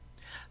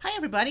Hi,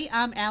 everybody.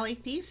 I'm Allie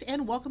Thies,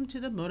 and welcome to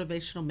the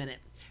Motivational Minute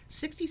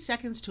 60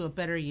 Seconds to a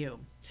Better You.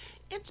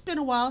 It's been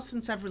a while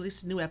since I've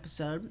released a new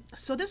episode,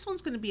 so this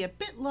one's going to be a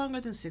bit longer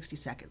than 60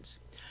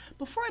 seconds.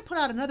 Before I put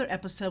out another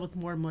episode with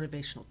more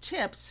motivational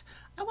tips,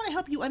 I want to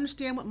help you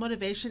understand what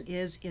motivation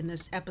is in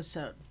this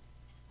episode.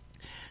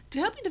 To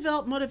help you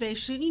develop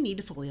motivation, you need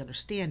to fully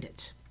understand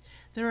it.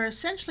 There are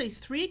essentially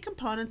three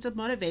components of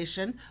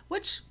motivation,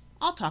 which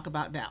I'll talk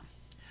about now.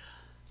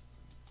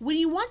 When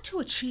you want to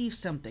achieve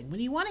something, when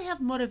you want to have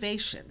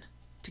motivation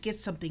to get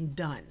something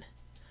done,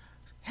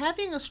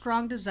 having a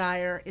strong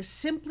desire is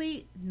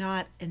simply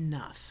not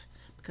enough.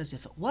 Because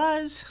if it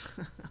was,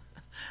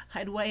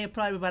 I'd weigh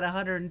probably about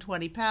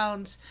 120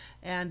 pounds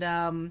and,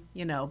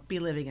 be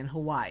living in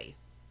Hawaii.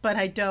 But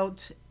I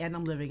don't, and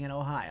I'm living in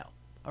Ohio.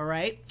 All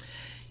right?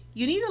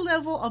 You need a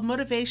level of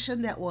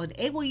motivation that will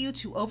enable you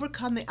to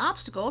overcome the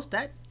obstacles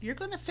that you're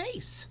going to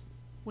face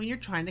when you're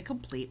trying to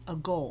complete a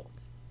goal.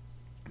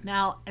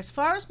 Now, as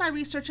far as my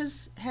research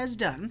has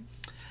done,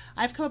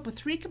 I've come up with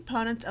three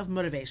components of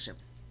motivation.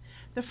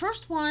 The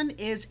first one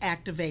is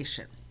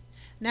activation.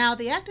 Now,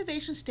 the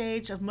activation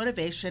stage of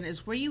motivation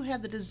is where you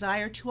have the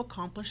desire to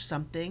accomplish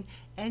something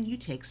and you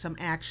take some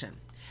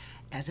action.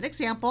 As an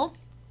example,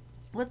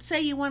 let's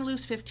say you want to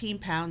lose 15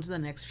 pounds in the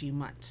next few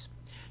months.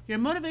 Your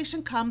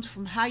motivation comes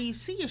from how you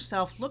see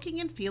yourself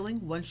looking and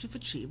feeling once you've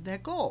achieved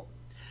that goal.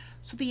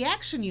 So the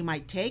action you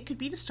might take could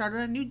be to start on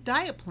a new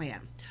diet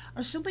plan,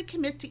 or simply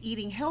commit to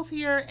eating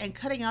healthier and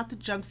cutting out the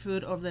junk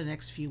food over the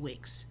next few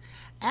weeks.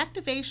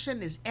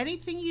 Activation is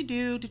anything you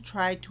do to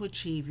try to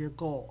achieve your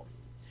goal.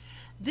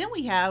 Then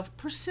we have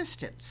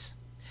persistence.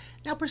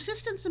 Now,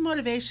 persistence and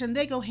motivation,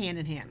 they go hand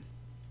in hand.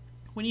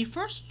 When you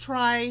first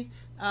try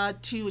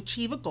to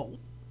achieve a goal,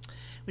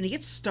 when you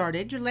get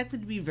started, you're likely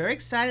to be very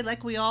excited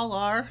like we all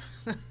are,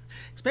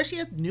 especially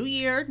at New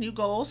Year, new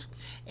goals,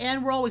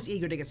 and we're always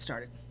eager to get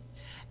started.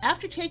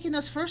 After taking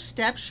those first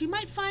steps, you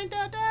might find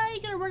out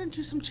you're going to run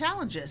into some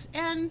challenges,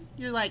 and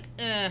you're like,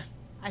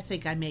 I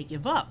think I may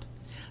give up.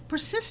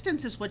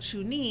 Persistence is what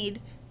you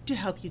need to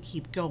help you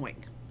keep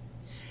going.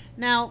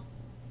 Now,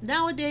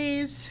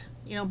 nowadays,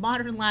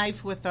 modern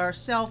life with our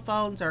cell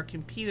phones, our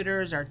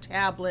computers, our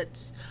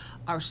tablets,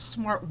 our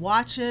smart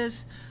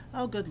watches,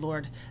 oh, good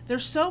Lord,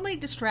 there's so many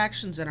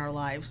distractions in our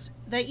lives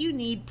that you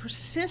need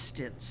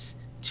persistence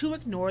to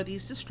ignore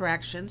these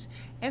distractions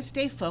and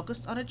stay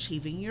focused on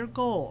achieving your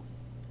goal.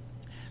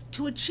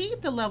 To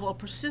achieve the level of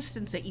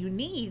persistence that you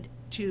need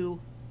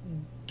to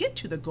get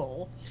to the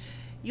goal,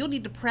 you'll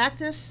need to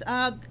practice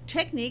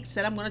techniques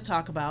that I'm going to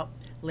talk about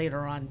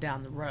later on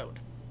down the road.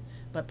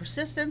 But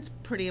persistence,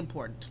 pretty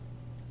important.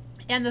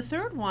 And the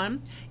third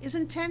one is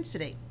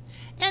intensity.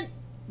 And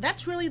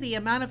that's really the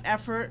amount of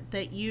effort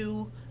that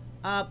you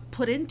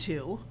put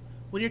into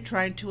when you're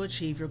trying to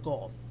achieve your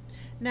goal.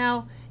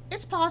 Now,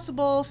 it's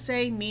possible,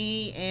 say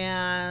me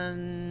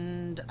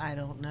and,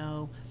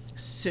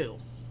 Sue.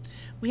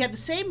 We have the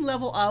same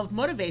level of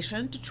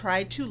motivation to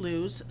try to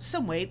lose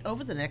some weight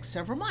over the next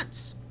several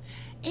months.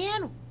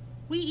 And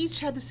we each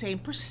have the same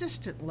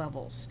persistent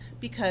levels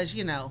because,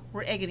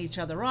 we're egging each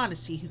other on to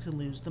see who can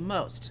lose the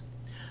most.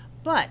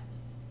 But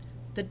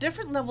the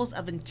different levels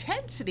of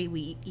intensity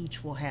we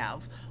each will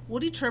have will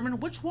determine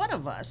which one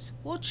of us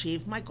will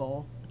achieve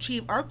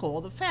our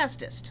goal the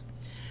fastest.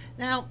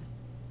 Now,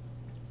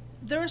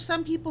 there are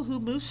some people who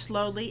move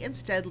slowly and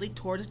steadily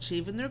toward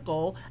achieving their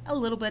goal a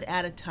little bit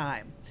at a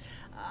time.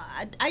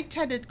 I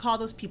tend to call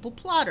those people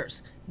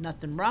plotters.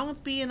 Nothing wrong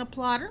with being a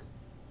plotter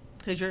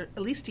because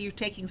you're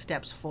taking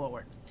steps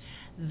forward.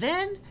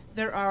 Then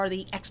there are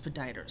the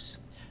expediters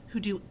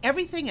who do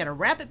everything at a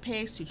rapid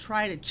pace to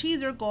try to achieve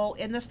their goal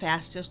in the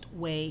fastest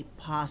way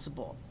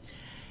possible.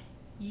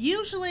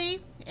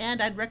 Usually, and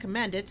I'd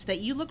recommend it, that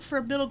you look for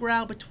a middle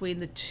ground between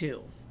the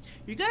two.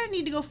 You're going to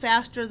need to go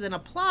faster than a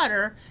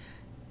plotter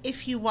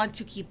if you want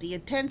to keep the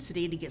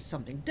intensity to get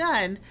something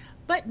done,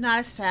 but not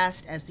as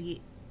fast as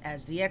the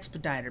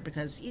expediter,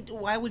 because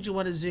why would you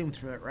want to zoom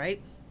through it,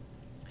 right?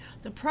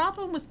 The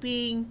problem with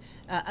being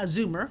a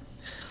zoomer,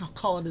 I'll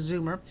call it a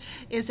zoomer,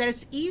 is that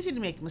it's easy to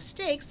make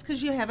mistakes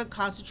because you haven't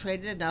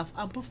concentrated enough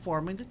on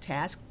performing the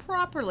task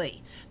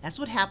properly. That's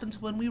what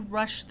happens when we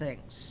rush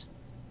things.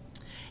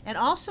 And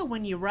also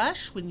when you're a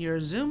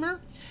zoomer,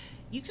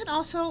 you can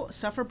also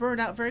suffer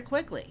burnout very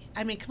quickly.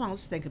 Come on,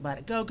 let's think about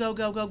it. Go, go,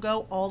 go, go,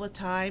 go all the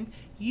time.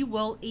 You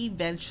will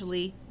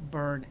eventually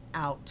burn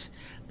out.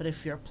 But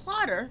if you're a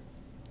plotter,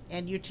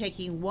 and you're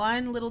taking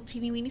one little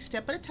teeny-weeny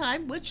step at a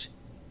time, which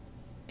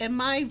in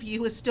my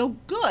view is still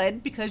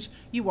good because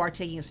you are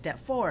taking a step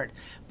forward.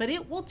 But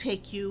it will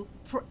take you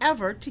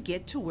forever to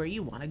get to where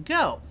you want to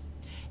go.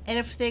 And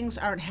if things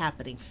aren't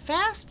happening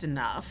fast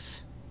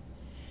enough,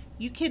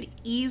 you can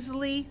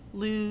easily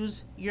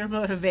lose your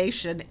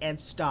motivation and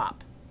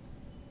stop.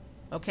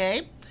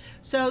 Okay?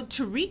 So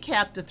to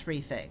recap the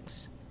three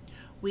things,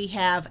 we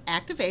have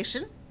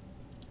activation,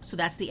 so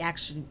that's the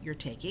action you're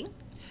taking.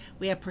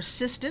 We have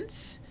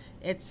persistence.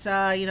 It's,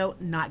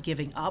 not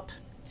giving up.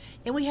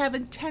 And we have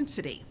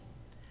intensity.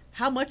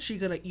 how much you're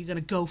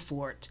gonna go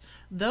for it.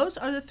 Those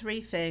are the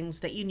three things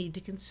that you need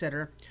to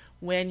consider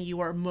when you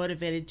are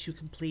motivated to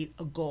complete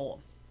a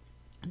goal.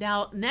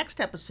 Now,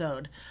 next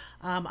episode,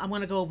 I'm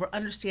going to go over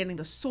understanding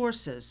the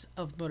sources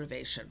of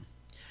motivation.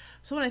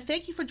 So I want to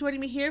thank you for joining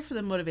me here for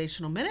the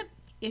Motivational Minute.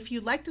 If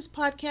you like this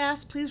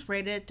podcast, please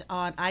rate it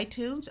on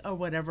iTunes or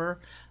whatever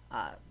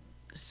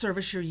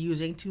service you're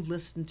using to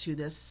listen to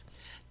this.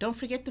 Don't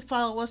forget to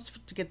follow us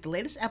to get the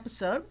latest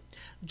episode.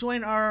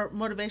 Join our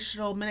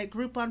Motivational Minute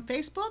group on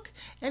Facebook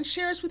and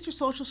share us with your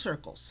social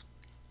circles.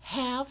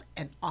 Have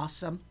an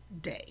awesome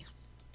day.